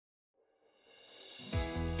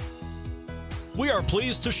We are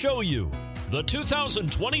pleased to show you the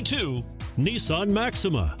 2022 Nissan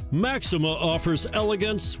Maxima. Maxima offers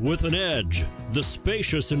elegance with an edge. The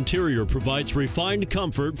spacious interior provides refined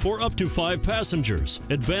comfort for up to 5 passengers.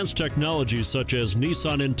 Advanced technologies such as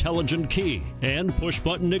Nissan Intelligent Key and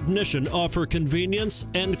push-button ignition offer convenience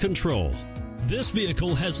and control. This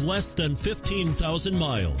vehicle has less than 15,000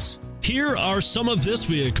 miles. Here are some of this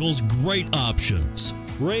vehicle's great options: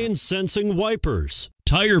 rain sensing wipers,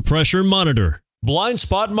 tire pressure monitor, blind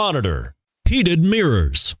spot monitor, heated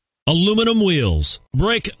mirrors, aluminum wheels,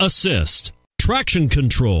 brake assist, traction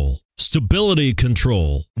control, stability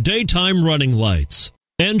control, daytime running lights,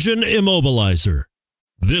 engine immobilizer.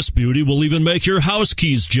 This beauty will even make your house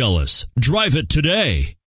keys jealous. Drive it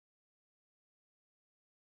today.